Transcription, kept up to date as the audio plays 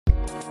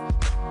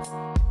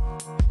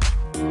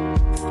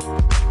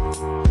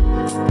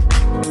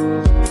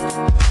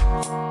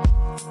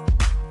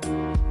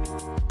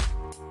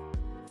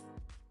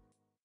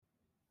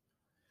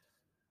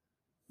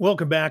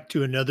Welcome back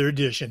to another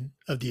edition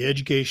of the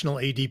Educational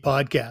AD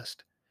Podcast.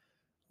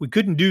 We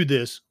couldn't do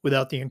this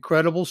without the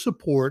incredible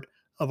support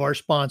of our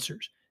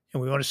sponsors,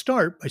 and we want to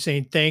start by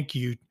saying thank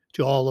you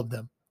to all of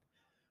them.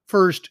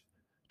 First,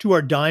 to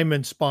our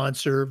diamond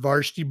sponsor,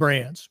 Varsity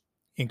Brands,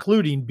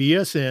 including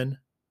BSN,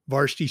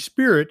 Varsity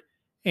Spirit,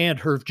 and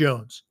Herff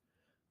Jones.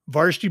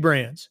 Varsity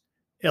Brands,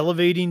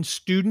 elevating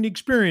student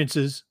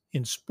experiences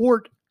in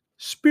sport,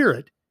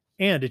 spirit,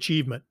 and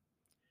achievement.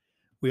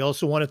 We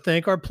also want to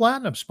thank our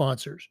platinum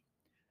sponsors,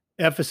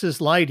 Ephesus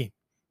Lighting,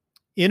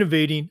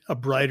 innovating a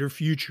brighter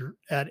future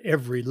at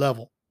every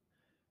level.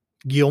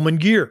 Gilman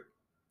Gear,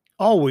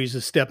 always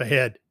a step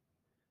ahead.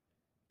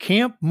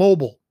 Camp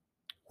Mobile,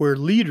 where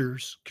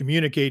leaders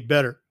communicate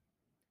better.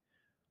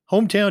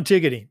 Hometown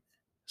Ticketing,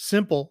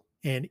 simple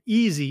and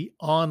easy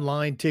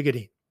online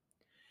ticketing.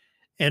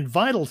 And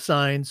Vital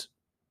Signs,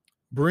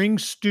 bring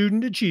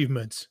student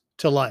achievements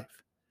to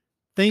life.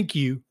 Thank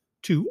you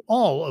to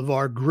all of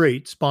our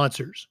great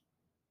sponsors.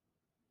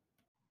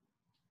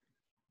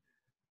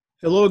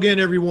 Hello again,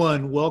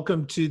 everyone.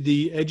 Welcome to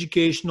the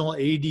Educational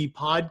AD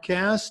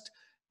Podcast,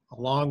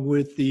 along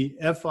with the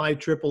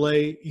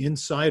FIAAA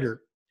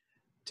Insider.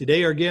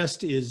 Today, our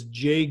guest is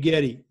Jay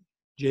Getty.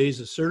 Jay is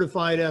a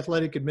certified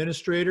athletic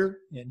administrator,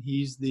 and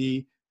he's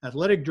the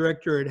athletic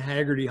director at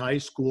Hagerty High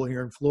School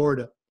here in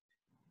Florida.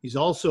 He's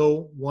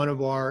also one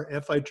of our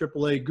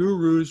FIAAA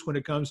gurus when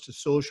it comes to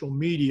social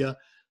media,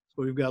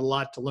 so we've got a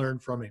lot to learn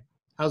from him.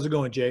 How's it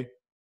going, Jay?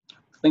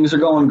 Things are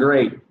going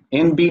great.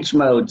 In beach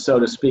mode, so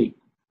to speak.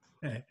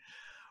 Okay.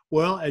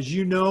 Well, as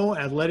you know,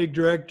 athletic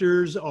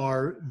directors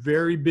are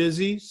very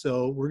busy,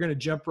 so we're going to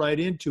jump right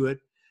into it.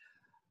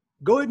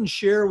 Go ahead and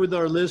share with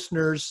our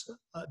listeners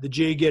the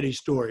Jay Getty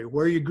story,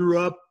 where you grew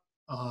up,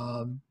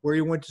 where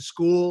you went to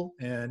school,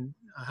 and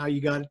how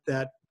you got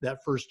that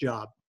first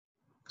job.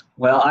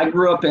 Well, I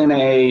grew up in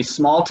a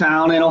small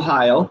town in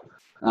Ohio,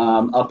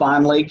 up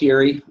on Lake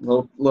Erie,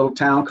 a little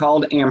town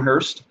called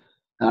Amherst.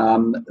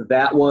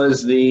 That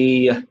was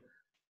the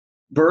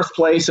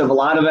birthplace of a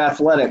lot of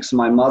athletics.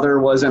 My mother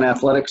was an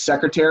athletic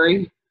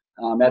secretary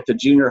at the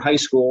junior high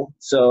school,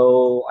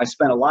 so I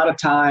spent a lot of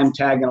time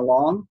tagging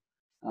along.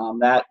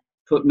 That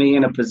put me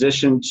in a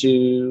position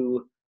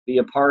to be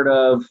a part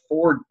of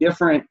 4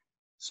 different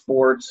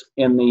sports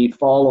in the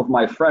fall of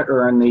my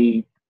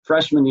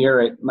freshman year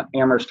at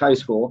Amherst High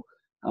School.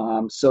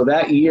 So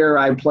that year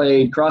I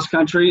played cross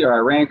country, or I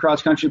ran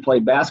cross country,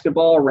 played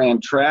basketball, ran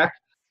track,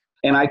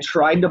 and I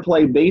tried to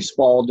play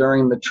baseball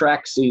during the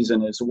track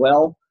season as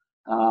well.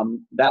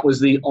 That was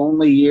the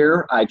only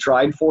year I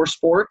tried 4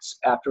 sports.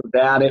 After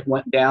that, it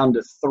went down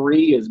to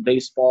 3 as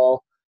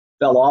baseball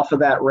fell off of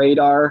that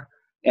radar.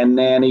 And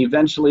then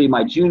eventually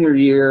my junior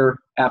year,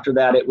 after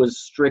that, it was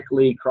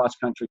strictly cross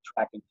country,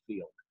 track, and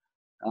field.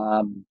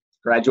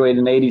 Graduated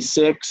in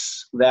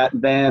 '86. That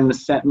then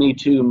sent me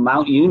to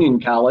Mount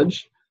Union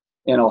College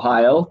in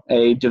Ohio,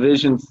 a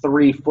Division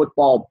III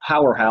football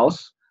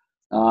powerhouse.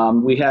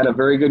 We had a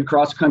very good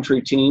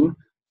cross-country team.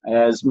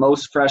 As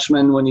most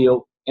freshmen, when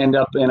you end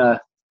up in a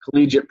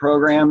collegiate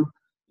program,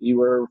 you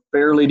were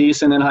fairly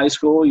decent in high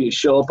school. You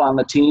show up on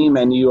the team,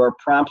 and you are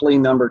promptly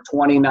number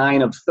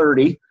 29 of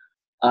 30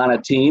 on a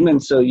team,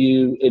 and so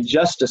you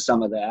adjust to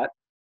some of that.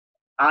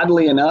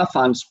 Oddly enough,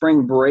 on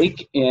spring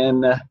break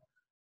in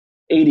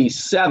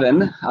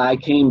 '87, I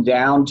came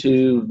down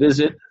to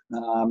visit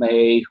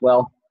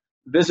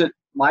visit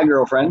my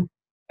girlfriend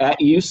at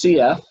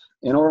UCF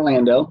in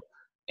Orlando,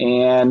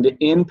 and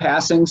in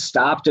passing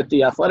stopped at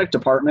the athletic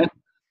department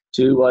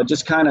to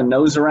just kind of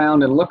nose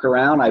around and look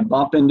around. I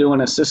bump into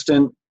an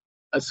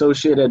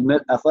associate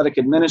athletic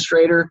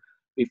administrator.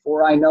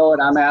 Before I know it,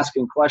 I'm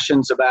asking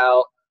questions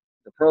about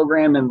the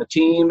program and the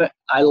team.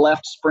 I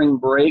left spring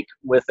break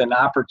with an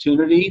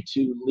opportunity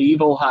to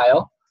leave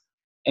Ohio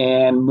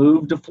and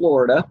moved to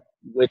Florida,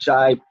 which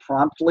I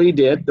promptly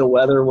did. The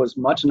weather was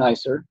much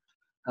nicer.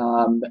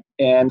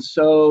 And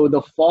so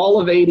the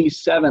fall of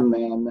 '87,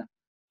 then,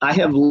 I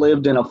have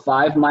lived in a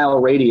 5-mile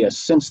radius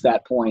since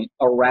that point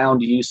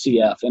around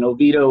UCF. And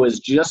Oviedo is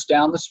just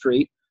down the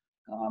street,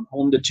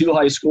 home to 2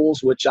 high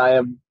schools, which I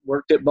have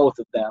worked at both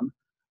of them.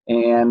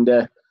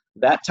 And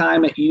that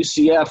time at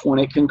UCF, when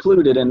it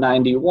concluded in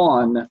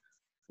 '91,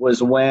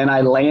 was when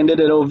I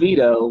landed at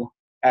Oviedo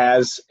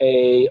as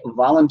a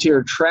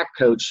volunteer track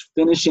coach,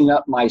 finishing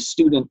up my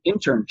student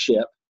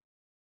internship,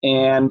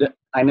 and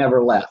I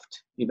never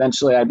left.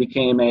 Eventually, I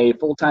became a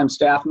full-time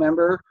staff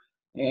member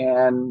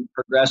and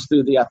progressed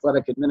through the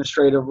athletic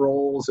administrative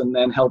roles, and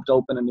then helped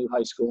open a new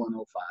high school in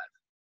 '05.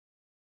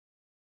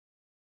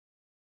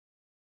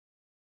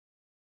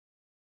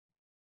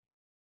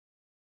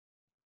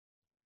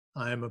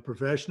 I am a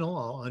professional.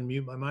 I'll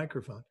unmute my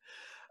microphone.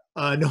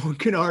 No one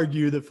can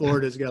argue that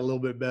Florida's got a little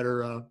bit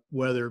better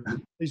weather, at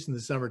least in the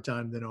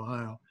summertime, than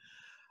Ohio.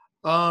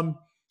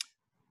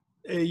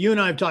 You and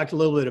I have talked a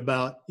little bit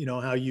about,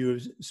 how you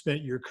have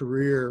spent your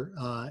career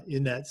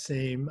in that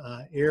same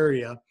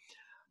area.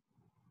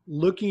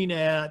 looking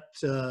at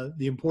the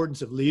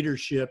importance of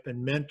leadership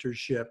and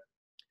mentorship,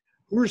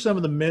 who are some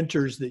of the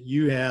mentors that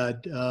you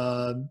had,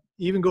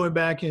 even going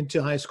back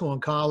into high school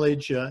and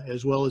college,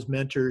 as well as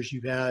mentors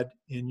you've had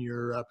in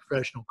your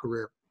professional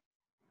career?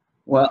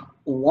 Well,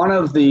 one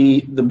of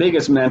the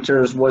biggest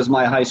mentors was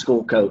my high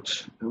school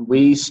coach.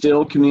 We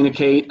still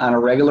communicate on a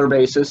regular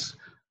basis.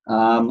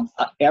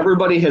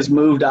 Everybody has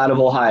moved out of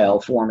Ohio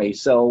for me.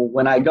 So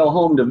when I go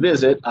home to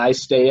visit, I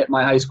stay at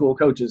my high school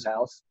coach's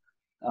house.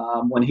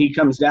 When he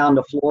comes down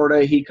to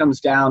Florida, he comes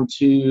down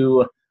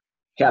to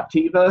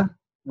Captiva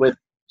with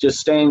just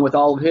staying with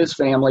all of his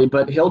family,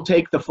 but he'll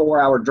take the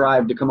 4-hour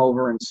drive to come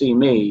over and see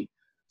me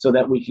so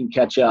that we can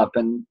catch up.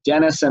 And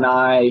Dennis and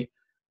I,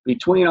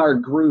 between our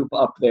group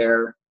up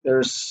there,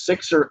 there's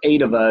 6 or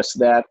 8 of us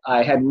that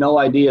I had no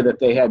idea that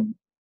they had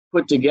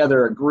put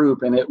together a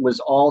group, and it was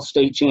all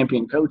state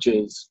champion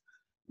coaches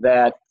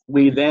that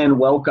we then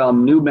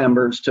welcome new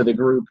members to the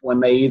group when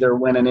they either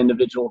win an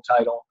individual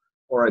title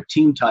or a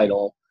team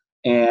title.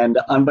 And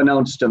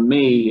unbeknownst to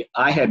me,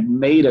 I had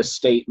made a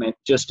statement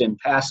just in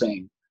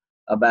passing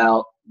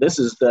about this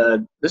is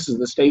the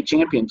state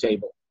champion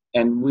table.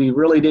 And we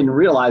really didn't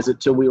realize it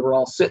till we were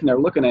all sitting there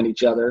looking at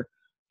each other.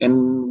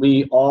 And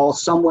we all,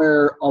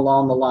 somewhere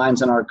along the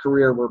lines in our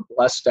career, were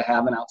blessed to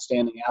have an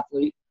outstanding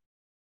athlete,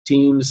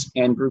 teams,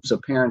 and groups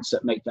of parents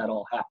that make that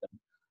all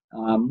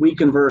happen. We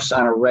converse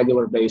on a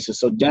regular basis.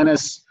 So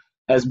Dennis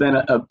has been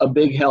a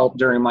big help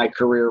during my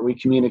career. We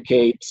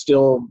communicate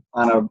still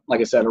on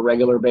like I said, a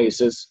regular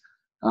basis.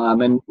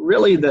 And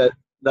really the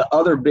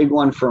other big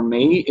one for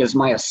me is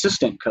my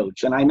assistant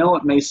coach. And I know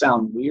it may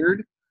sound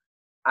weird.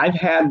 I've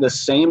had the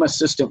same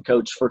assistant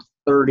coach for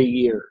 30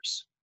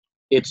 years.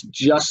 It's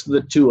just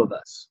the two of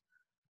us.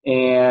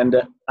 And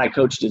I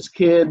coached his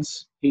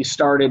kids. He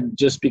started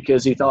just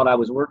because he thought I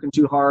was working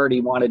too hard.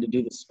 He wanted to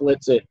do the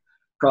splits at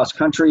cross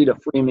country to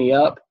free me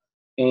up.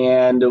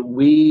 And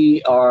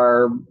we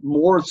are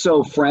more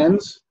so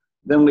friends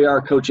than we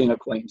are coaching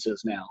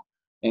acquaintances now.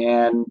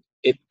 And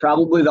it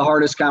probably the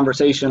hardest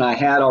conversation I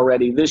had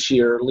already this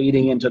year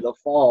leading into the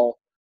fall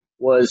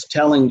was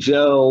telling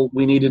Joe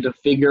we needed to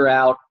figure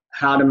out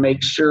how to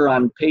make sure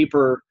on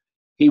paper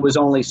he was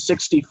only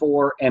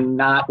 64 and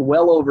not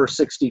well over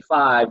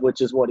 65,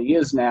 which is what he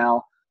is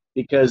now,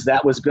 because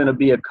that was going to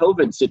be a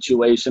COVID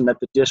situation that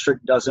the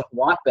district doesn't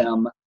want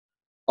them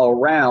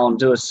around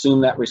to assume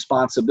that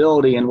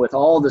responsibility. And with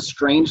all the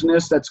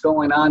strangeness that's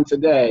going on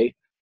today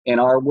in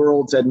our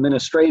worlds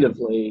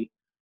administratively,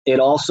 it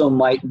also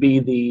might be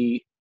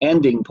the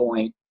ending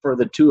point for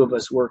the two of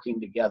us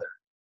working together.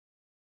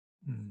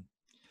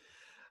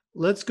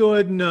 Let's go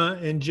ahead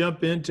and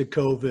jump into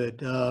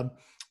COVID.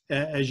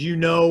 As you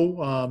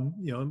know,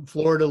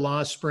 Florida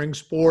lost spring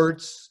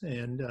sports,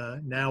 and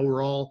now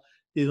we're all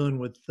dealing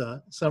with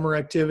summer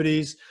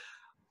activities.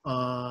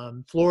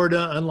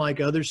 Florida, unlike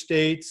other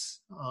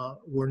states,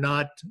 we're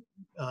not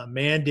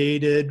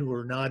mandated.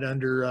 We're not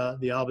under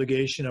the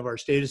obligation of our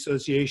state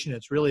association.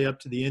 It's really up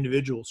to the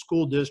individual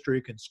school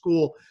district and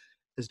school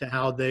as to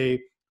how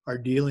they are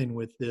dealing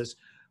with this.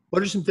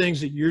 What are some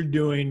things that you're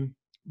doing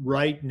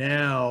right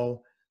now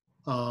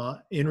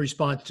in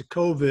response to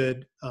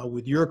COVID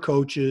with your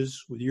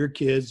coaches, with your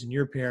kids and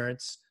your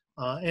parents?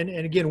 And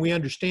again, we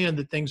understand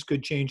that things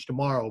could change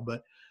tomorrow,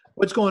 but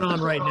what's going on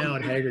right now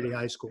at Hagerty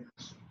High School?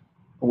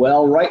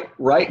 Well,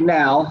 right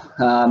now,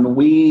 I'm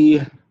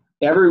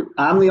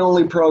the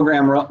only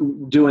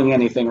program doing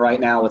anything right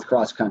now with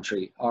cross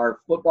country. Our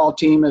football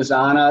team is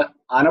on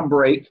a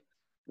break.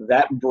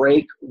 That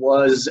break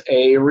was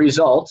a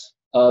result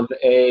of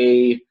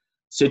a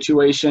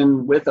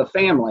situation with a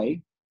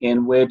family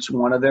in which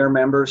one of their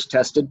members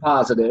tested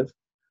positive.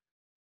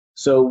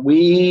 So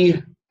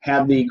we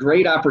had the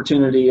great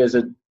opportunity as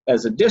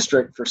a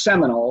district for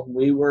Seminole.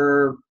 We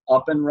were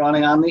up and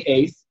running on the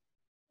 8th,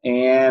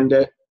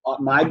 and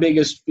my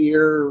biggest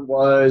fear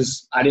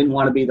was I didn't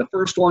want to be the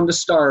first one to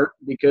start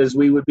because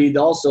we would be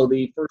also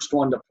the first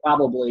one to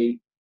probably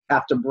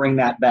have to bring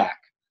that back.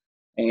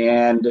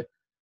 And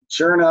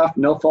sure enough,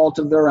 no fault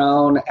of their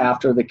own,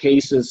 after the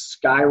cases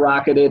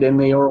skyrocketed in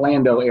the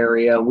Orlando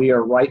area, we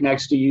are right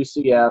next to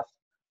UCF.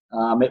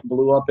 It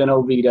blew up in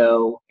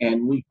Oviedo,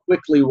 and we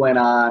quickly went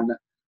on,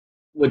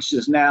 which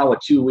is now a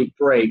 2-week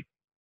break,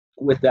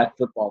 with that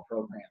football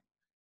program.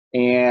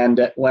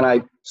 And when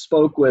I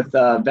spoke with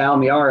Val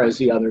Miaras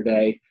the other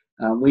day,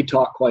 we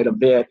talked quite a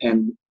bit,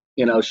 and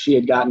she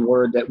had gotten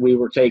word that we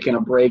were taking a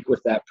break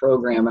with that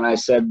program. And I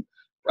said,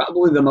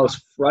 probably the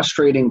most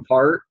frustrating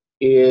part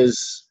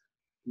is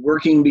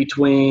working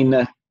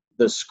between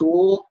the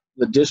school,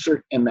 the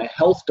district, and the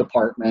health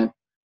department,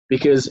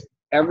 because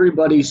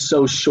everybody's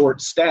so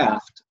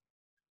short-staffed.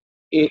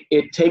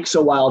 It takes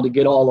a while to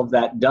get all of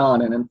that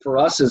done. And for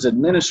us as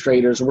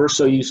administrators, we're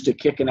so used to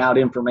kicking out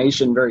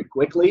information very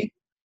quickly.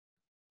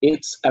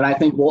 And I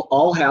think we'll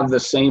all have the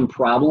same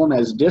problem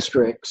as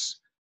districts,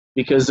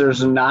 because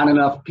there's not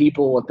enough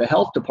people at the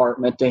health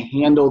department to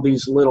handle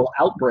these little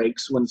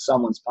outbreaks when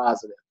someone's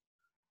positive.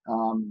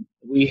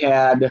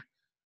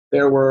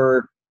 There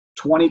were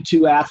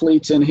 22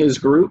 athletes in his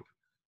group.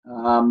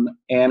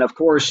 And of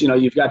course,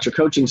 you've got your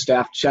coaching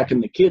staff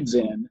checking the kids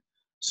in.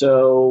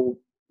 So,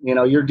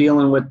 you're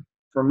dealing with,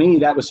 for me,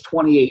 that was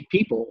 28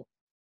 people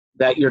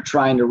that you're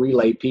trying to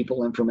relay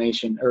people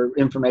information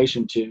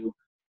to,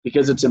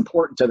 because it's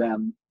important to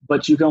them.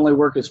 But you can only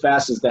work as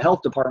fast as the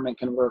health department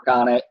can work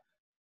on it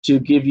to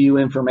give you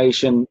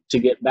information to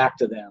get back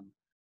to them.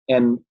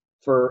 And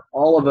for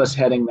all of us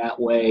heading that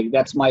way,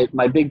 that's my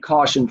big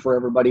caution for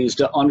everybody, is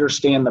to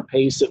understand the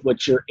pace at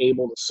which you're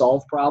able to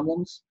solve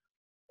problems,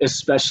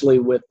 especially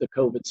with the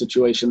COVID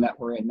situation that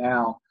we're in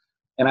now.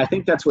 And I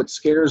think that's what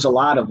scares a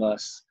lot of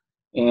us.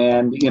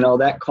 And,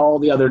 that call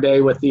the other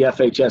day with the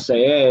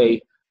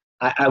FHSAA,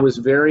 I was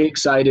very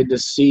excited to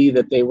see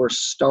that they were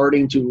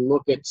starting to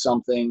look at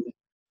something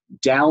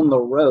down the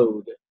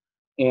road.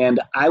 And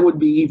I would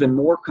be even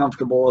more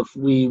comfortable if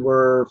we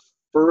were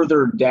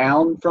further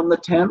down from the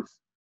 10th,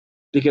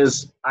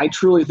 because I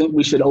truly think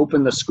we should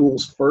open the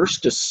schools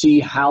first to see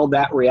how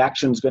that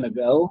reaction is going to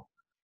go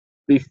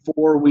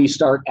before we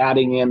start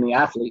adding in the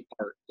athlete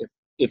part.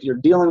 If you're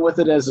dealing with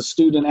it as a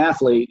student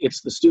athlete,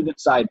 it's the student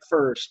side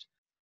first.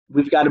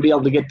 We've got to be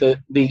able to get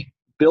the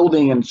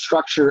building and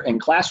structure and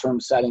classroom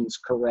settings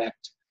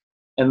correct,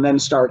 and then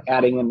start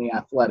adding in the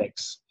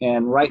athletics.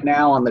 And right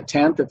now on the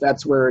 10th, if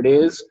that's where it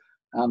is,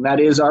 that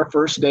is our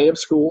first day of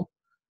school.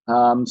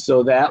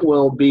 So that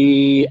will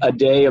be a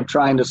day of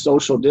trying to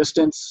social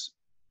distance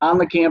on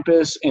the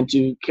campus and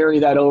to carry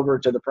that over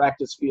to the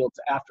practice fields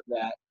after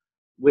that,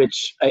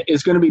 which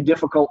is going to be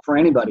difficult for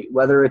anybody,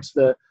 whether it's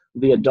the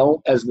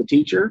adult as the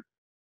teacher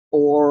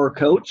or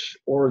coach,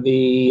 or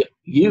the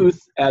youth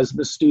as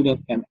the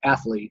student and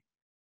athlete,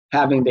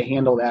 having to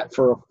handle that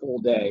for a full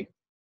day.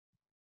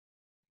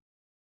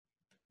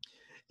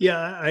 Yeah,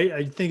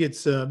 I think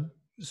it's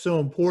so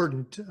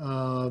important.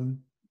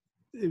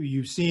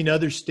 You've seen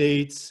other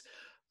states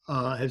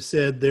have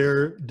said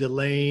they're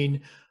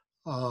delaying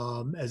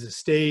as a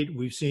state.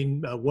 We've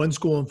seen one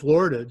school in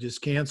Florida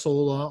just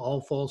cancel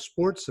all fall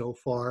sports so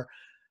far.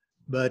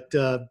 But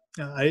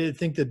I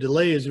think the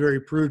delay is very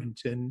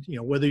prudent. And,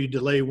 whether you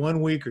delay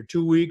 1 week or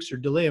 2 weeks or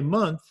delay a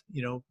month,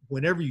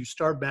 whenever you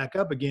start back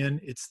up again,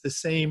 it's the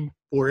same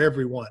for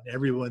everyone.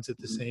 Everyone's at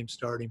the same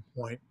starting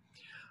point.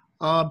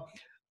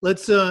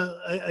 Let's,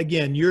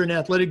 again, you're an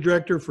athletic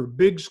director for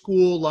big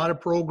school, a lot of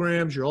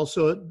programs. You're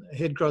also a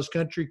head cross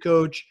country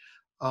coach.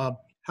 How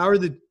are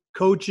the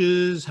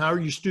coaches, how are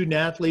your student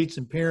athletes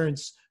and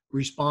parents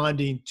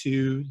responding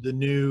to the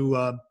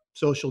new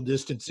social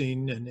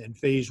distancing and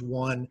phase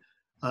one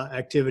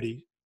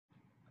activity?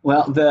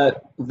 Well,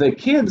 the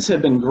kids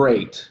have been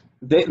great.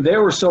 They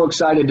were so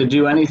excited to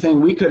do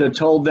anything. We could have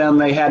told them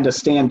they had to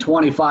stand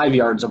 25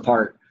 yards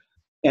apart,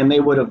 and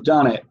they would have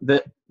done it.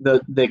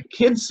 The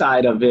kids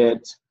side of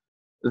it,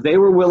 they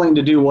were willing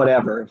to do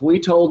whatever. If we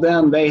told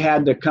them they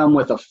had to come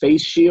with a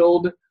face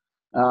shield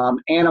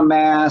and a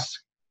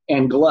mask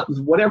and gloves,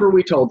 whatever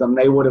we told them,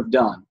 they would have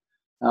done.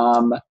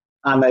 On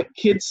the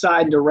kids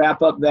side, to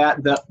wrap up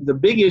that, the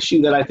big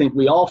issue that I think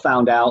we all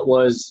found out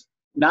was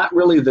not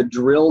really the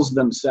drills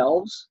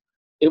themselves.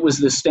 It was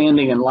the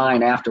standing in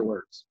line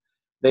afterwards.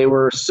 They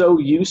were so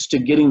used to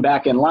getting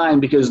back in line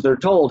because they're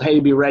told, hey,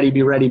 be ready,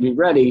 be ready, be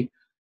ready.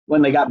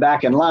 When they got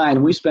back in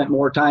line, we spent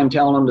more time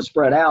telling them to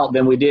spread out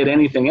than we did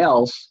anything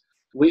else.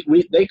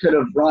 They could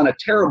have run a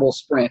terrible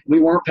sprint. We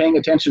weren't paying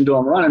attention to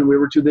them running. We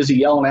were too busy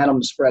yelling at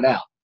them to spread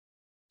out.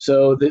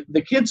 So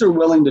the kids are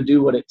willing to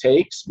do what it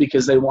takes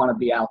because they want to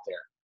be out there.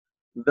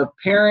 The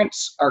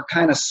parents are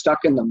kind of stuck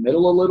in the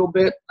middle a little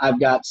bit. I've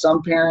got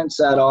some parents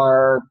that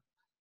are,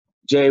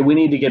 Jay, we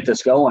need to get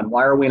this going.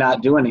 Why are we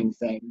not doing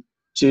anything?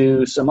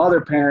 To some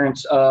other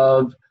parents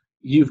of,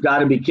 you've got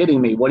to be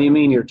kidding me. What do you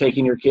mean you're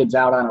taking your kids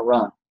out on a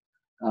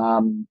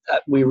run?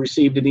 We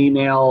received an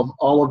email,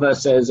 all of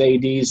us as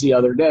ADs, the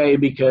other day,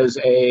 because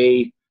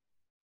a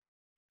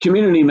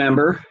community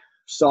member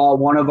saw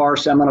one of our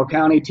Seminole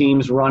County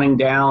teams running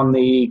down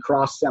the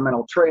Cross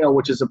Seminole Trail,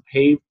 which is a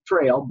paved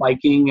trail,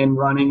 biking and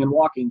running and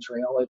walking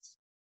trail. It's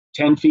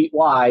 10 feet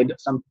wide.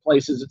 Some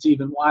places it's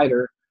even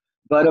wider.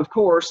 But of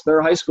course,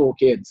 they're high school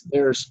kids.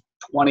 There's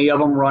 20 of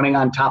them running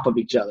on top of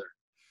each other.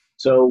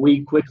 So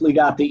we quickly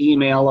got the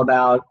email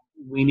about,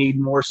 we need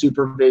more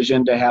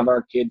supervision to have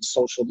our kids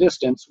social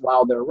distance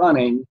while they're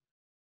running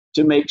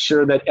to make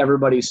sure that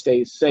everybody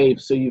stays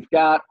safe. So you've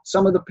got,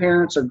 some of the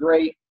parents are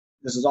great.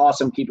 This is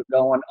awesome. Keep it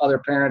going. Other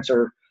parents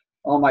are,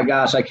 oh my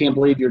gosh, I can't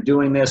believe you're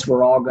doing this.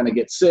 We're all going to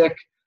get sick.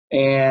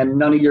 And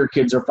none of your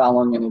kids are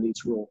following any of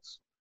these rules.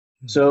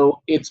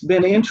 So it's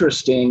been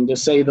interesting, to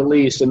say the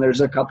least. And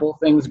there's a couple of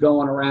things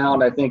going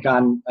around, I think,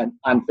 on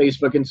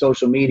Facebook and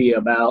social media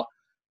about,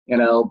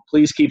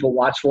 please keep a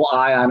watchful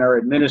eye on our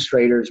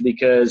administrators,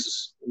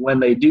 because when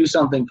they do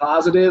something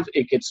positive,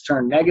 it gets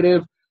turned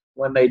negative.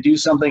 When they do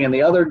something in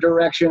the other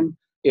direction,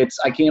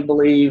 I can't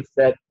believe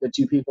that the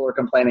two people are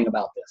complaining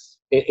about this.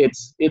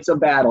 It's a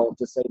battle,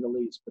 to say the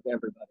least, with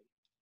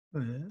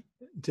everybody.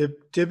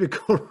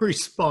 Typical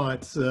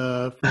response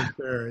from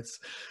parents.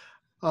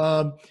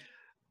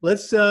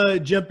 Let's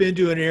jump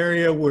into an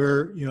area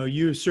where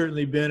you've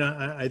certainly been,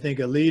 I think,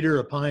 a leader,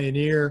 a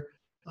pioneer.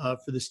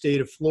 for the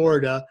state of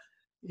Florida,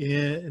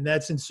 and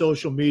that's in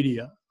social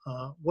media.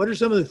 What are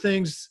some of the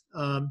things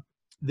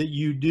that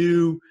you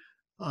do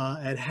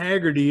at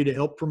Hagerty to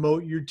help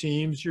promote your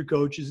teams, your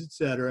coaches, et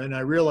cetera? And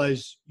I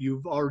realize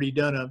you've already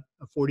done a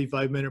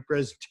 45-minute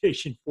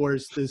presentation for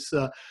us this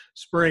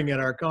spring at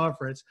our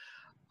conference.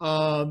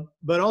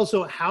 But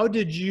also, how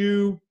did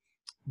you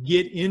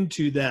get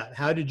into that?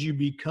 How did you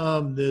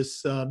become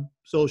this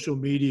social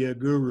media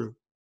guru?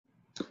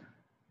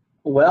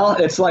 Well,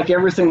 it's like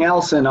everything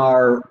else in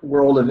our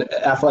world of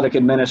athletic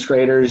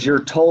administrators.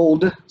 You're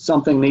told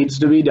something needs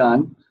to be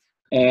done,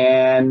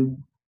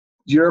 and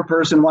you're a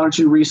person, why don't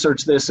you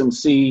research this and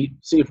see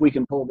if we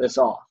can pull this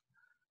off?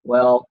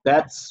 Well,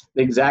 that's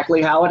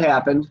exactly how it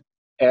happened.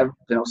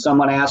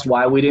 Someone asked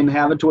why we didn't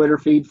have a Twitter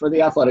feed for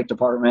the athletic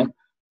department,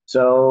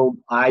 so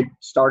I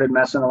started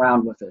messing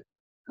around with it.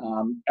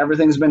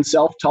 Everything's been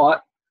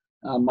self-taught.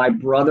 My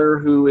brother,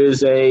 who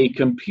is a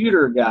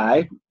computer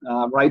guy,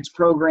 writes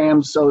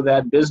programs so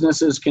that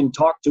businesses can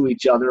talk to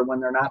each other when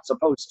they're not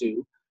supposed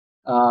to.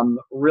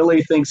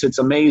 Really thinks it's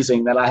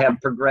amazing that I have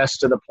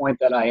progressed to the point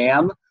that I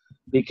am,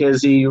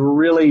 because he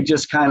really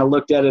just kind of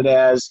looked at it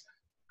as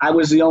I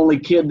was the only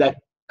kid that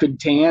could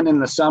tan in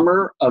the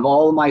summer of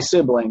all of my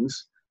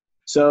siblings.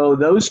 So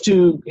those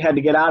two had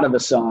to get out of the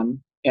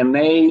sun, and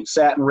they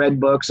sat and read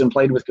books and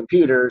played with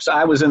computers.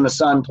 I was in the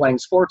sun playing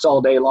sports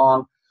all day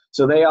long.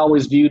 So they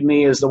always viewed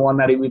me as the one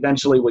that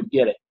eventually would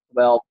get it.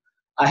 Well,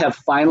 I have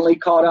finally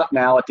caught up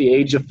now at the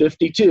age of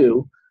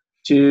 52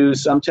 to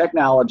some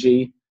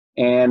technology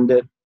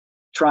and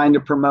trying to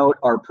promote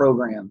our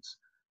programs.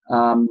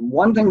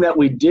 One thing that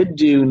we did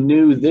do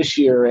new this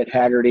year at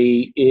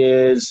Hagerty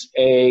is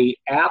an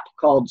app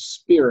called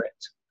Spirit.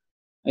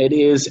 It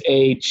is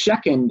a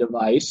check-in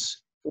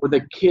device for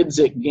the kids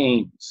at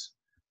games.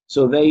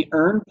 So they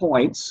earn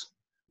points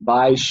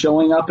by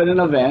showing up at an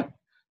event.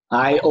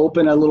 I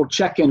open a little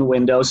check-in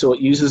window so it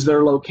uses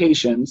their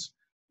locations,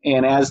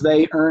 and as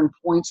they earn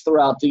points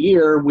throughout the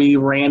year, we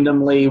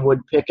randomly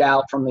would pick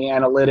out from the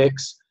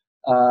analytics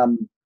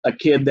a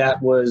kid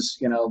that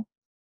was,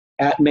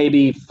 at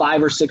maybe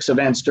 5 or 6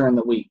 events during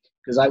the week,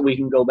 because we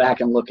can go back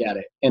and look at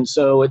it. And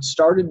so it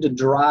started to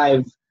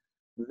drive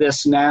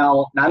this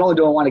now. Not only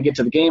do I want to get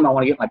to the game, I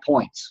want to get my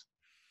points.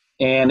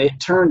 And it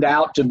turned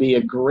out to be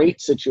a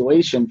great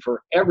situation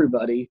for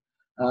everybody.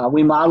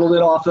 We modeled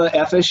it off of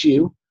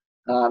FSU.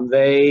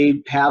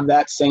 They have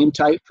that same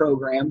type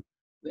program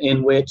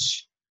in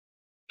which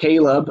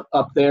Caleb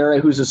up there,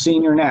 who's a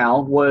senior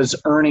now, was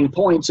earning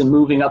points and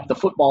moving up the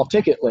football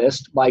ticket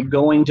list by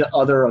going to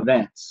other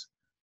events.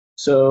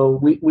 So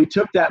we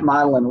took that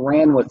model and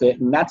ran with it,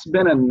 and that's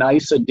been a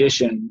nice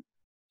addition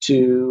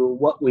to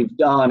what we've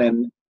done.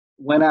 And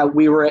when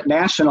we were at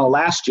National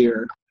last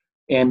year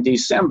in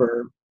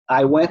December,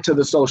 I went to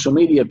the social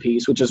media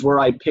piece, which is where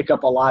I pick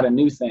up a lot of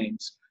new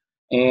things.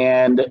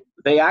 And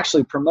they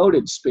actually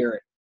promoted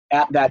Spirit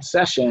at that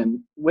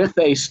session with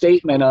a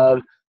statement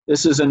of,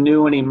 this is a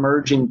new and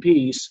emerging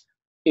piece.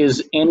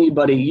 Is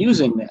anybody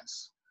using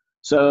this?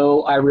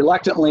 So I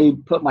reluctantly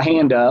put my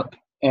hand up,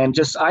 and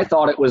I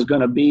thought it was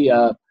going to be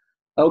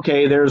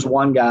okay, there's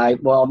one guy.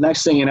 Well,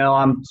 next thing you know,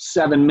 I'm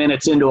 7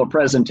 minutes into a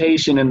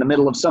presentation in the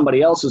middle of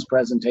somebody else's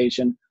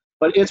presentation.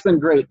 But it's been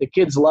great. The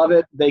kids love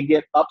it. They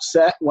get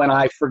upset when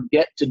I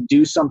forget to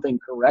do something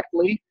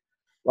correctly.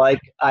 Like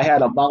I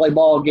had a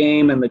volleyball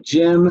game in the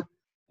gym,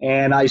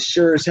 and I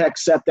sure as heck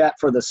set that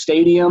for the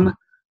stadium.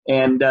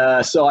 And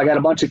so I got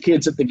a bunch of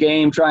kids at the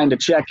game trying to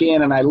check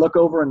in, and I look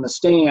over in the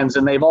stands,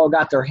 and they've all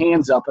got their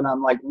hands up, and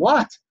I'm like,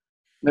 what?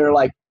 They're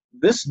like,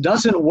 this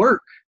doesn't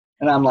work.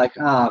 And I'm like,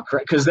 oh,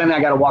 correct. Because then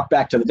I got to walk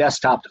back to the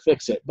desktop to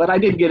fix it. But I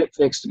did get it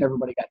fixed, and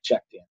everybody got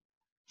checked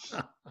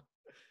in.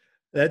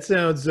 That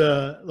sounds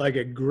like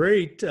a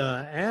great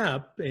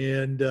app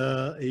and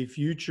a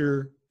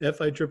future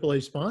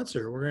FIAAA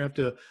sponsor. We're going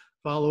to have to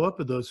follow up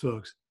with those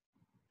folks.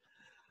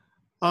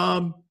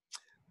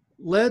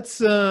 Let's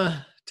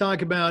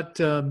talk about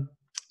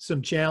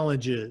some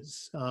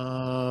challenges.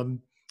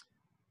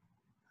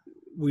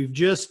 We've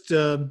just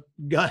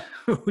got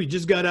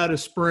out of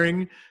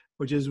spring,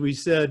 which, as we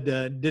said,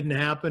 didn't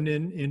happen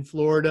in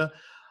Florida.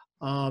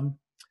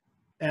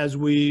 As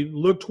we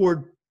look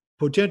toward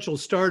potential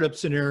startup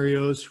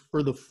scenarios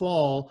for the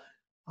fall,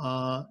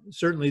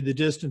 certainly the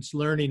distance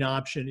learning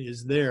option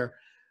is there.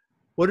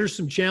 What are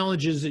some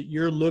challenges that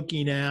you're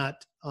looking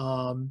at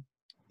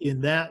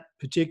in that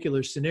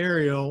particular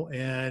scenario,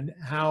 and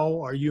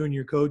how are you and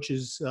your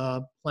coaches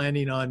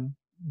planning on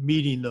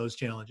meeting those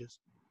challenges?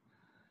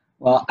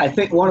 Well, I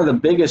think one of the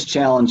biggest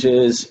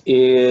challenges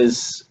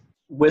is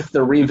with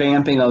the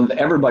revamping of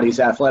everybody's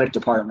athletic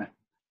department.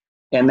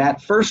 And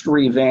that first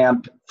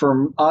revamp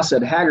from us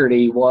at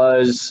Hagerty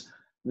was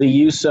the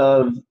use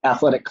of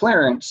athletic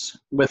clearance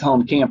with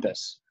home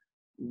campus.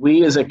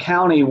 We as a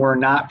county were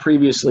not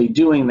previously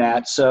doing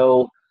that,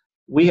 so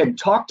we had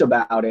talked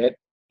about it,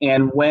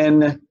 and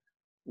when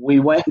we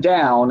went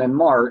down in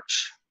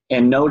March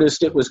and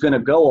noticed it was going to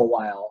go a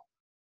while,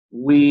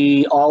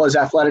 we all as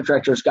athletic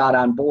directors got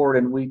on board,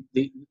 and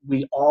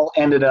we all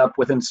ended up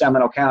within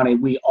Seminole County.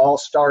 We all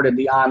started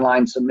the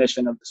online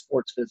submission of the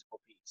sports physical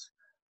piece,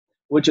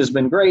 which has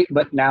been great.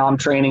 But now I'm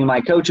training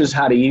my coaches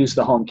how to use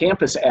the home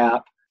campus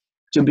app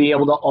to be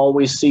able to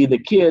always see the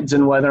kids,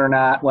 and whether or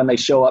not when they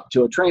show up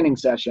to a training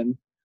session,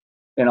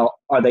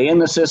 are they in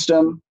the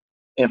system?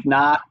 If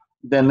not,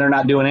 then they're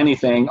not doing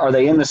anything. Are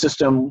they in the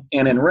system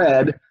and in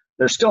red?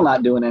 They're still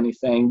not doing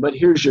anything, but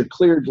here's your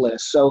cleared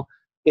list. So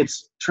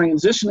it's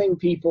transitioning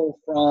people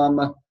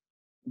from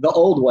the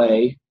old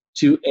way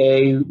to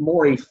a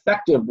more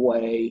effective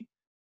way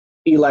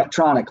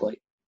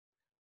electronically.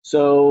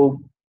 So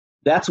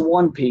that's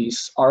one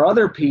piece. Our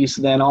other piece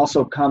then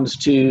also comes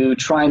to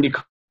trying to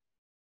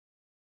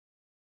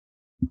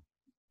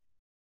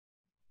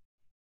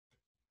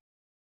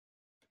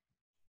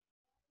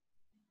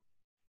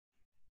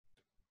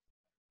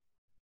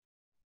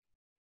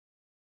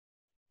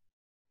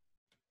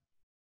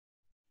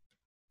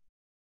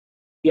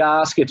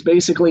kiosk. It's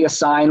basically a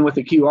sign with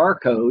a QR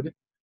code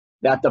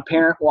that the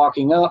parent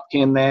walking up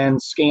can then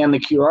scan the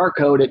QR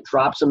code. It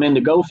drops them into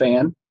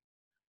GoFan.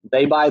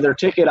 They buy their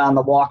ticket on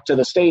the walk to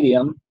the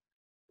stadium.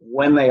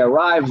 When they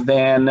arrive,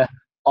 then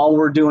all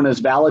we're doing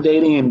is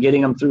validating and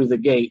getting them through the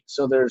gate.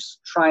 So there's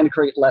trying to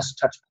create less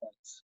touch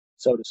points,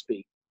 so to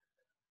speak.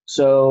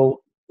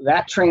 So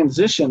that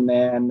transition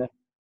then,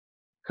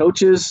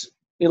 coaches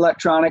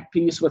electronic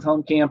piece with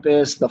home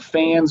campus, the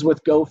fans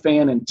with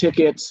GoFan and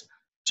tickets,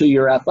 to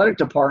your athletic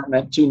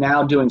department, to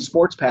now doing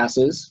sports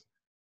passes,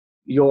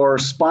 your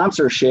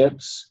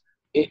sponsorships.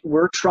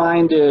 We're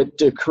trying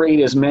to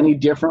create as many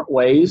different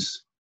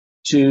ways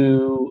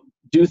to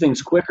do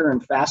things quicker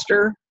and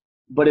faster,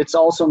 but it's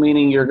also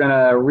meaning you're going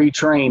to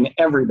retrain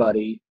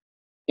everybody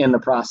in the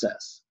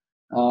process.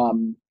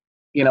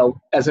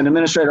 As an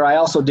administrator, I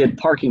also did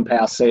parking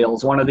pass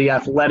sales. One of the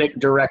athletic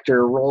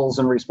director roles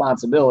and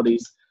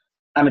responsibilities,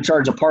 I'm in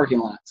charge of parking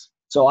lots.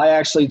 So I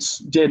actually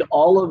did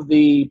all of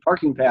the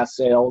parking pass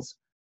sales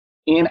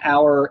in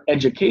our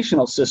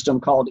educational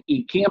system called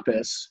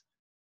eCampus,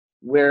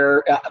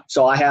 where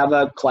so I have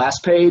a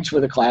class page for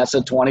the class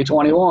of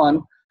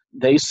 2021.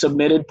 They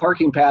submitted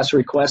parking pass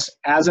requests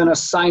as an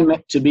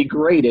assignment to be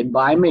graded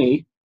by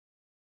me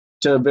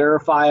to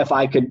verify if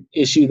I could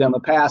issue them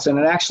a pass. And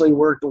it actually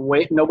worked.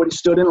 Nobody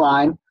stood in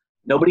line.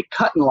 Nobody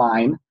cut in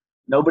line.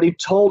 Nobody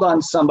told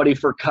on somebody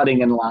for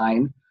cutting in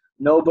line.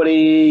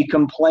 Nobody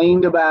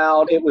complained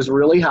about it was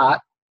really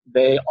hot.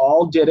 They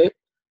all did it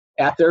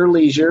at their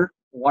leisure.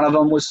 One of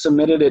them was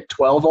submitted at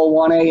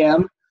 12:01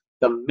 a.m.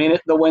 the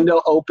minute the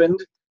window opened.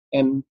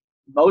 And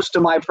most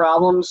of my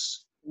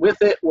problems with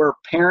it were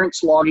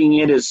parents logging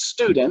in as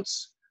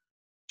students,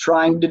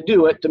 trying to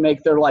do it to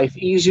make their life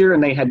easier,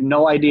 and they had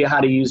no idea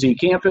how to use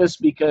eCampus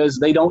because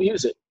they don't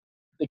use it.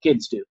 The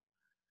kids do.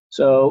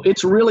 So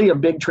it's really a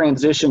big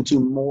transition to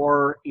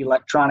more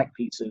electronic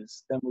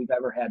pieces than we've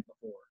ever had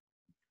before.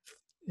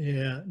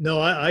 Yeah,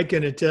 no, I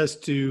can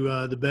attest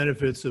to the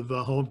benefits of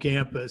home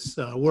campus.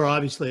 We're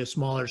obviously a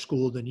smaller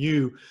school than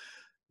you,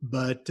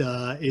 but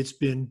it's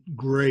been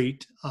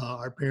great.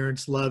 Our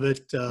parents love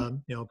it.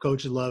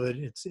 Coaches love it.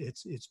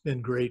 It's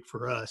been great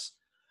for us.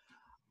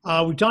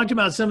 We talked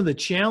about some of the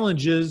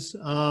challenges.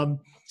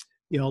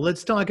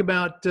 Let's talk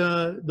about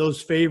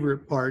those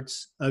favorite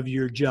parts of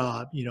your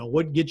job.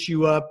 What gets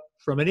you up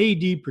from an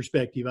AD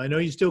perspective? I know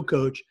you still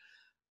coach,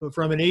 but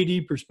from an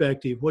AD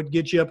perspective, what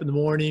gets you up in the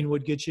morning?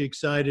 What gets you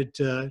excited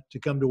to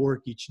come to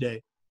work each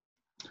day?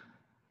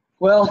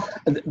 Well,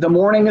 the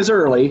morning is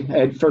early.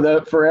 And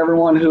for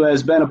everyone who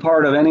has been a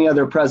part of any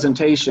other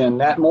presentation,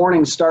 that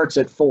morning starts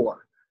at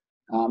 4.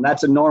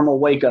 That's a normal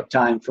wake-up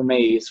time for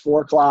me. It's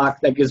 4 o'clock.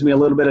 That gives me a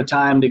little bit of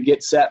time to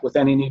get set with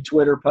any new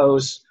Twitter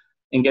posts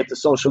and get the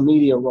social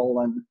media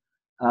rolling.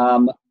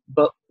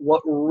 But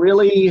what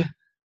really,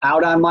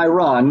 out on my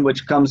run,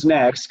 which comes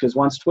next, because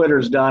once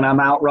Twitter's done,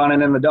 I'm out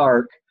running in the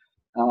dark.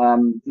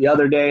 The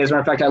other day, as a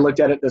matter of fact, I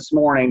looked at it this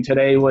morning.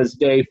 Today was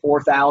day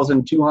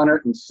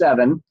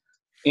 4,207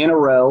 in a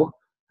row.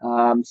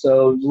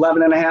 So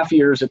 11 and a half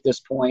years at this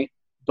point.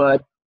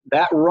 But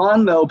that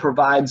run, though,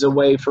 provides a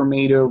way for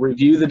me to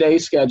review the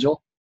day's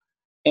schedule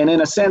and,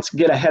 in a sense,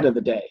 get ahead of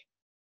the day.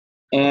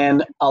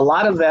 And a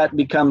lot of that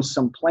becomes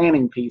some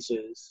planning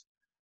pieces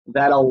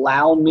that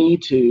allow me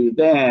to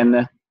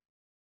then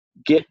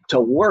get to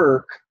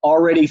work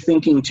already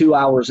thinking 2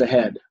 hours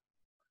ahead.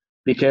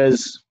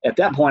 Because at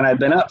that point, I've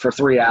been up for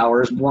 3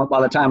 hours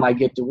by the time I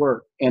get to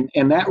work. And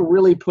that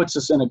really puts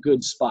us in a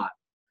good spot.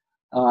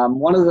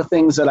 One of the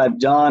things that I've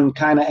done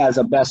kind of as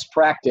a best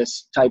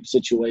practice type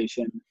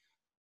situation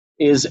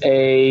is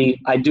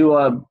I do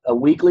a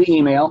weekly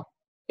email.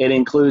 It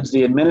includes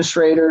the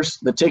administrators,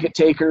 the ticket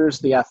takers,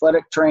 the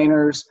athletic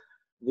trainers,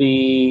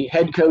 the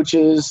head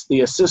coaches,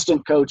 the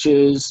assistant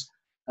coaches.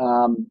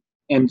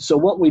 And so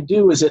what we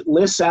do is it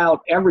lists out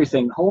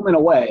everything home and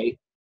away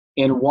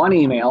in one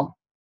email.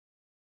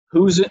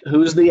 Who's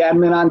the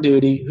admin on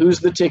duty, who's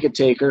the ticket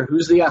taker,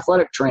 who's the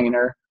athletic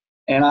trainer,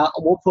 and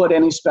we'll put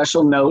any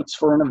special notes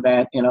for an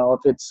event. If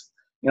it's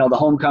the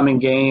homecoming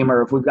game,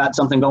 or if we've got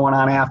something going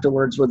on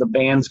afterwards where the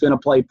band's going to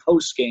play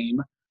post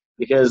game,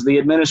 because the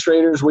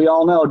administrators, we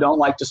all know, don't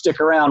like to stick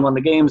around when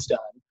the game's done.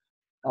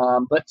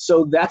 But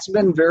so that's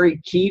been very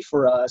key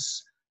for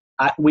us.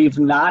 We've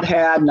not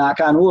had,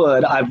 knock on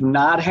wood, I've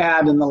not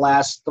had in the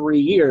last 3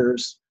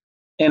 years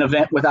an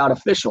event without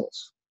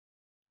officials,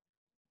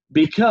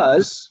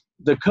 because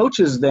the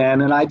coaches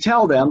then, and I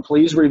tell them,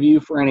 please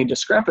review for any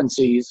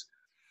discrepancies.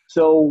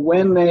 So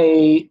when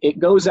it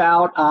goes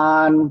out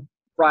on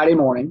Friday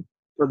morning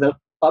for the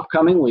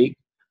upcoming week.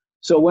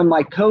 So when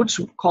my coach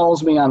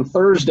calls me on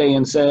Thursday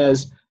and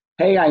says,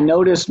 hey, I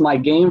noticed my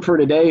game for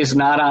today is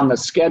not on the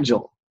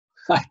schedule.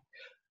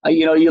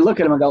 You look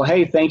at him and go,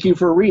 hey, thank you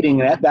for reading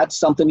that. That's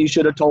something you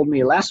should have told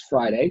me last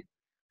Friday,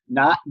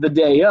 not the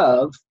day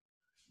of.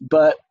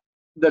 But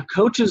the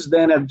coaches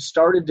then have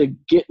started to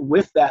get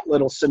with that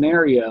little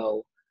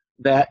scenario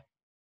that,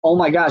 oh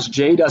my gosh,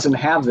 Jay doesn't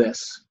have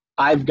this.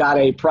 I've got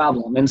a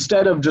problem.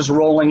 Instead of just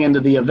rolling into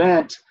the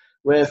event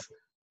with,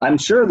 I'm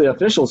sure the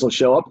officials will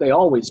show up. They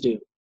always do.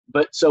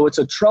 But so it's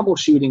a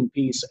troubleshooting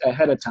piece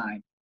ahead of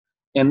time.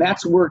 And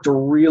that's worked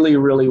really,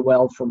 really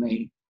well for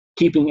me,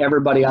 keeping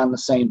everybody on the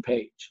same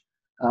page,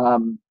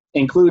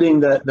 including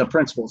the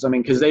principals. I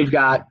mean, because they've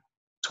got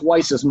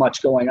twice as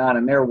much going on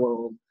in their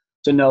world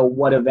to know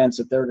what events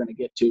that they're going to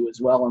get to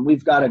as well. And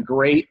we've got a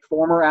great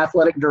former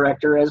athletic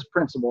director as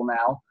principal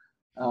now,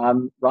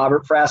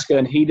 Robert Frasca,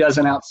 and he does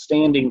an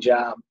outstanding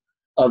job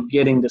of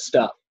getting to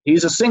stuff.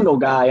 He's a single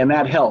guy, and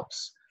that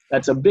helps.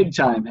 That's a big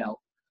time help.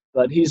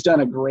 But he's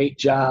done a great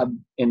job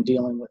in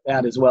dealing with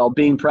that as well,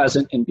 being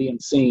present and being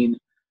seen.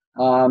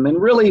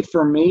 And really,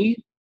 for me,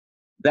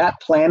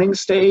 that planning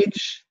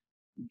stage,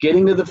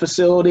 getting to the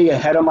facility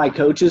ahead of my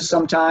coaches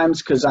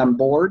sometimes because I'm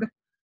bored.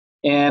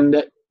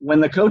 And when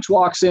the coach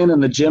walks in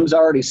and the gym's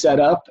already set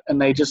up and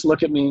they just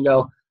look at me and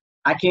go,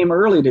 I came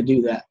early to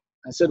do that.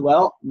 I said,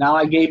 well, now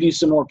I gave you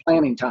some more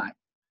planning time.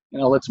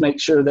 Let's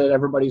make sure that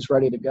everybody's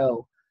ready to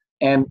go.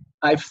 And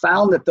I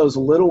found that those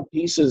little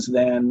pieces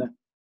then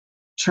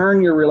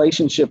turn your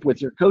relationship with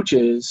your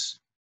coaches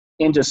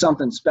into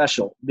something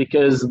special,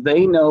 because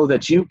they know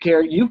that you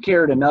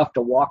cared enough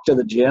to walk to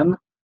the gym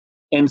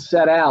and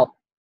set out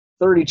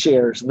 30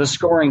 chairs, the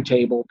scoring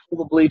table, pull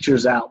the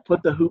bleachers out,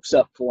 put the hoops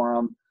up for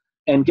them,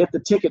 and get the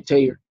ticket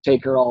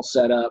taker all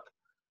set up.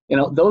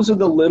 Those are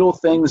the little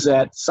things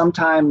that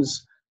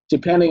sometimes,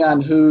 depending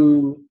on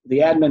who the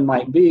admin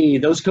might be,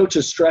 those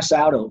coaches stress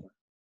out over.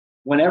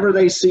 Whenever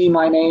they see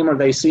my name or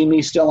they see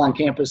me still on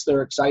campus,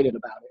 they're excited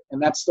about it.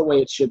 And that's the way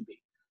it should be.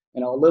 A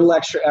little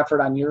extra effort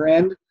on your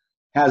end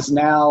has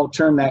now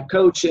turned that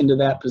coach into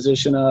that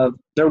position of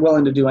they're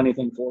willing to do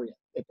anything for you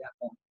at that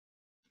point.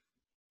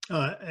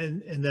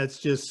 And that's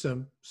just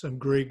some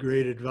great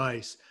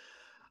advice.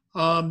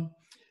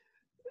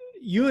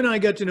 You and I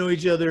got to know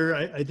each other,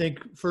 I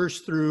think,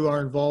 first through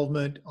our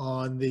involvement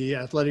on the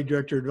Athletic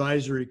Director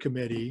Advisory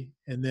Committee,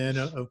 and then,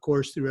 of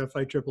course, through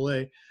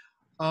FIAAA.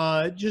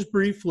 Just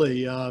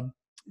briefly,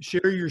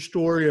 share your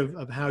story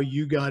of how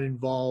you got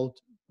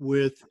involved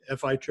with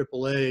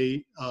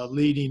FIAAA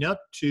leading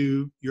up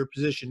to your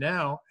position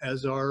now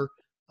as our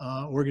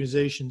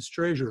organization's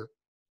treasurer.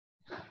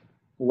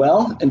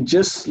 Well, and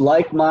just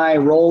like my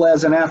role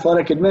as an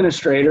athletic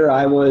administrator,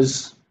 I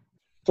was,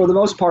 for the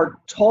most part,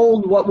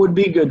 told what would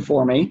be good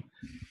for me.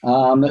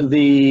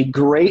 The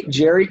great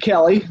Jerry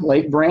Kelly,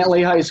 Lake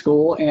Brantley High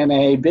School, and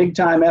a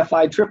big-time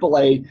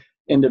FIAAA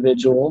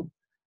individual.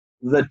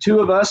 The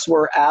two of us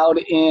were out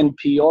in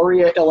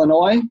Peoria,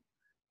 Illinois,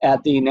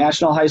 at the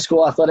National High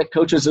School Athletic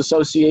Coaches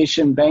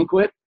Association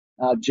banquet.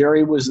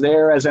 Jerry was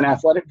there as an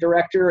athletic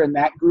director in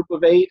that group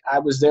of 8. I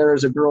was there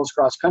as a girls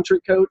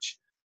cross-country coach.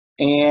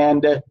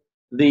 And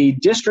the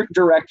district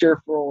director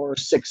for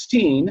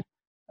 16,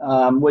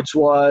 which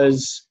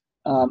was,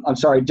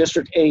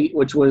 District 8,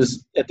 which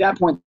was at that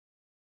point,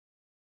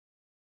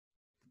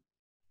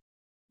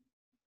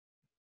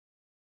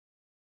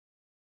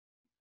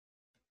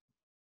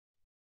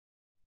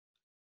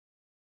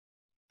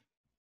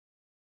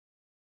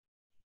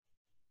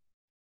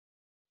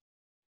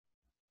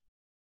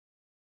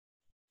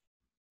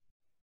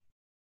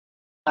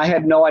 I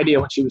had no idea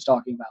what she was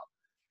talking about.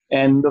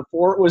 And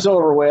before it was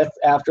over with,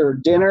 after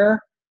dinner,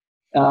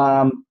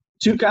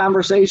 2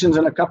 conversations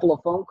and a couple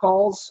of phone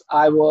calls,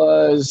 I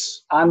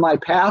was on my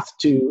path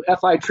to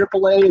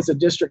FIAAA as a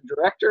district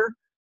director,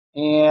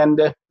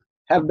 and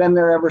have been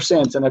there ever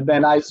since. And as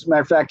a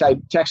matter of fact, I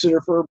texted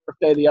her for her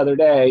birthday the other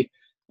day,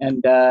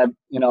 and a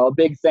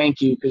big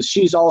thank you, because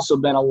she's also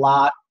been a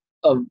lot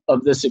of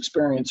this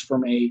experience for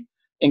me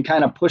in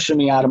kind of pushing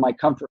me out of my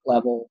comfort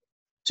level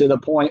to the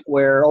point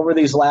where over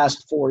these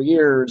last 4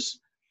 years,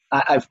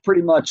 I've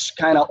pretty much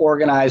kind of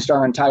organized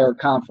our entire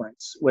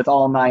conference with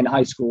all 9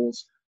 high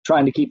schools,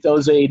 trying to keep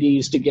those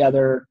ADs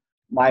together,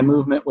 my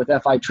movement with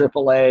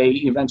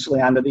FIAAA,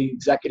 eventually onto the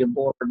executive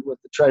board with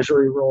the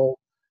treasury role.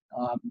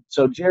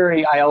 So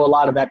Jerry, I owe a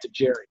lot of that to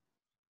Jerry.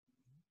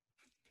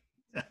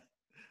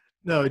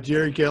 No,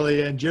 Jerry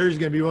Kelly, and Jerry's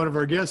going to be one of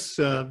our guests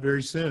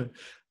very soon.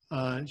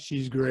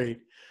 She's great.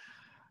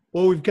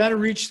 Well, we've kind of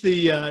reached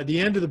the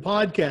end of the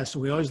podcast,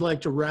 and we always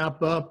like to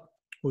wrap up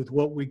with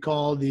what we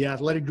call the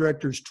athletic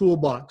director's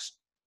toolbox.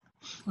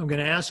 I'm going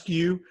to ask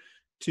you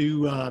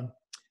to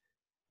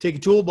take a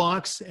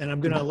toolbox, and I'm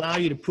going to allow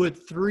you to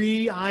put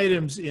 3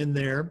 items in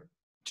there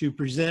to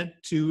present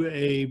to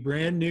a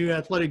brand new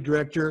athletic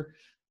director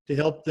to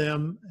help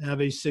them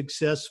have a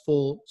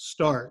successful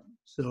start.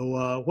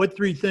 So what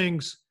 3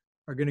 things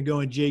are going to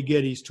go in Jay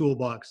Getty's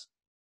toolbox?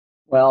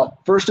 Well,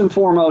 first and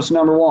foremost,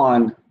 number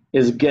 1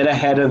 is get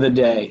ahead of the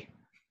day.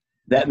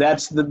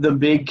 That's the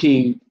big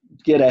key.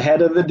 Get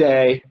ahead of the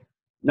day.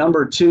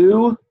 Number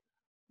 2,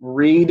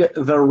 read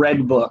the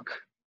Red Book.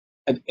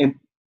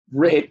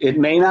 It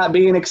may not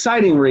be an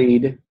exciting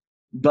read,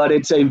 but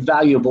it's a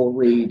valuable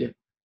read.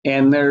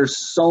 And there's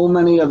so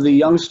many of the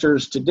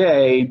youngsters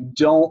today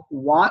don't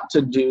want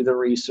to do the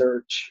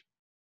research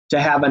to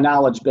have a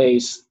knowledge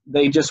base.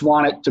 They just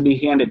want it to be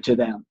handed to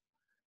them.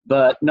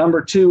 But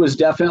number 2 is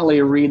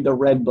definitely read the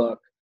Red Book.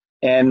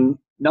 And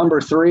number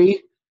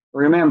 3,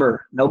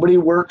 remember, nobody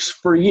works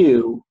for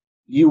you.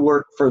 You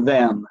work for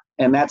them.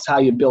 And that's how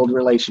you build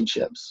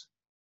relationships.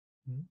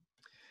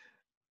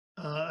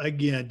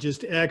 Again,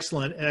 just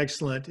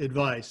excellent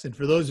advice. And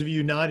for those of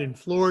you not in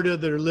Florida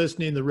that are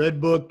listening, the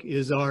Red Book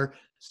is our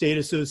state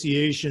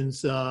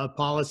association's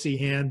policy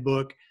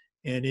handbook,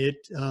 and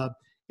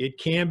it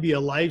can be a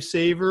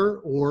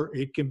lifesaver or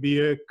it can be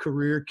a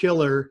career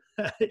killer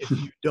if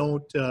you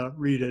don't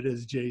read it,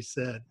 as Jay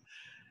said.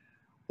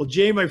 Well,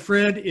 Jay, my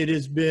friend, it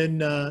has been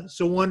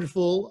so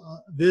wonderful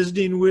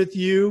visiting with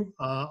you.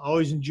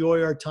 Always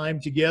enjoy our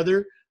time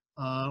together.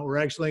 We're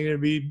actually going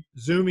to be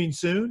Zooming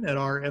soon at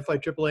our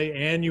FIAAA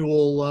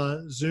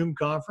annual Zoom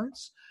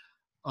conference.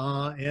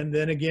 And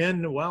then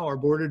again, our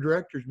board of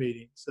directors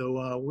meeting.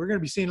 So we're going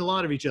to be seeing a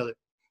lot of each other.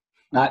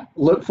 I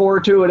look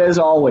forward to it as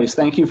always.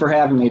 Thank you for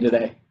having me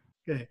today.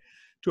 Okay.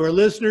 To our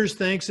listeners,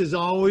 thanks as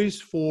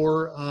always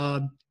for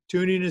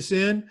tuning us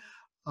in.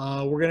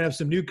 We're going to have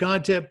some new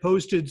content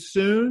posted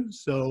soon.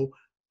 So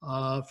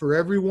for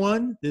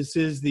everyone, this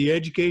is the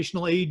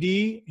Educational AD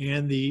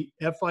and the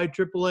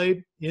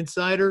FIAAA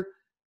Insider.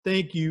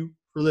 Thank you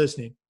for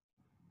listening.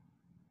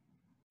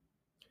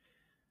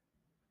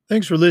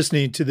 Thanks for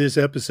listening to this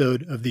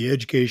episode of the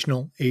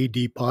Educational AD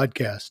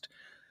Podcast.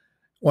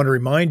 I want to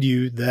remind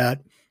you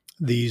that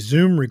the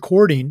Zoom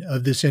recording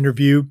of this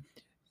interview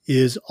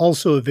is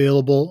also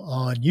available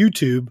on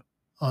YouTube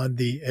on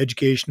the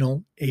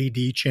Educational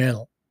AD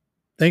channel.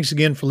 Thanks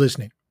again for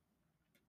listening.